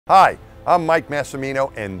Hi, I'm Mike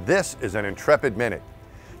Massimino, and this is an Intrepid Minute.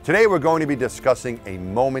 Today we're going to be discussing a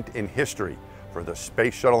moment in history for the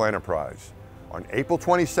Space Shuttle Enterprise. On April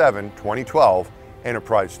 27, 2012,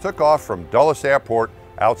 Enterprise took off from Dulles Airport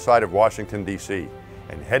outside of Washington, D.C.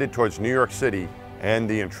 and headed towards New York City and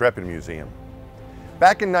the Intrepid Museum.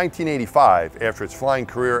 Back in 1985, after its flying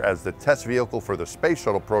career as the test vehicle for the Space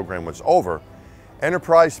Shuttle program was over,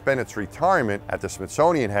 Enterprise spent its retirement at the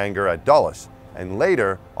Smithsonian hangar at Dulles and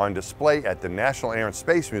later on display at the National Air and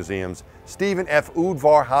Space Museum's Stephen F.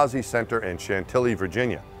 Udvar-Hazy Center in Chantilly,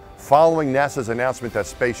 Virginia. Following NASA's announcement that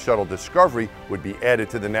Space Shuttle Discovery would be added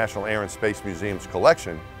to the National Air and Space Museum's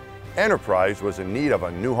collection, Enterprise was in need of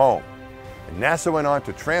a new home, and NASA went on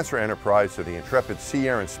to transfer Enterprise to the Intrepid Sea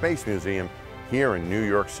Air and Space Museum here in New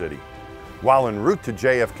York City. While en route to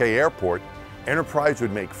JFK Airport, Enterprise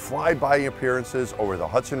would make flyby appearances over the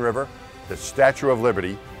Hudson River, the Statue of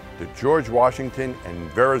Liberty, the George Washington and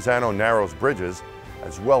Verrazano Narrows bridges,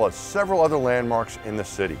 as well as several other landmarks in the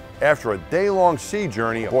city. After a day-long sea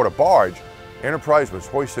journey aboard a barge, Enterprise was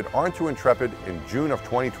hoisted onto Intrepid in June of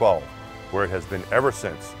 2012, where it has been ever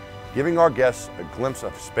since, giving our guests a glimpse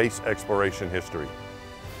of space exploration history.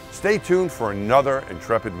 Stay tuned for another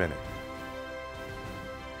Intrepid Minute.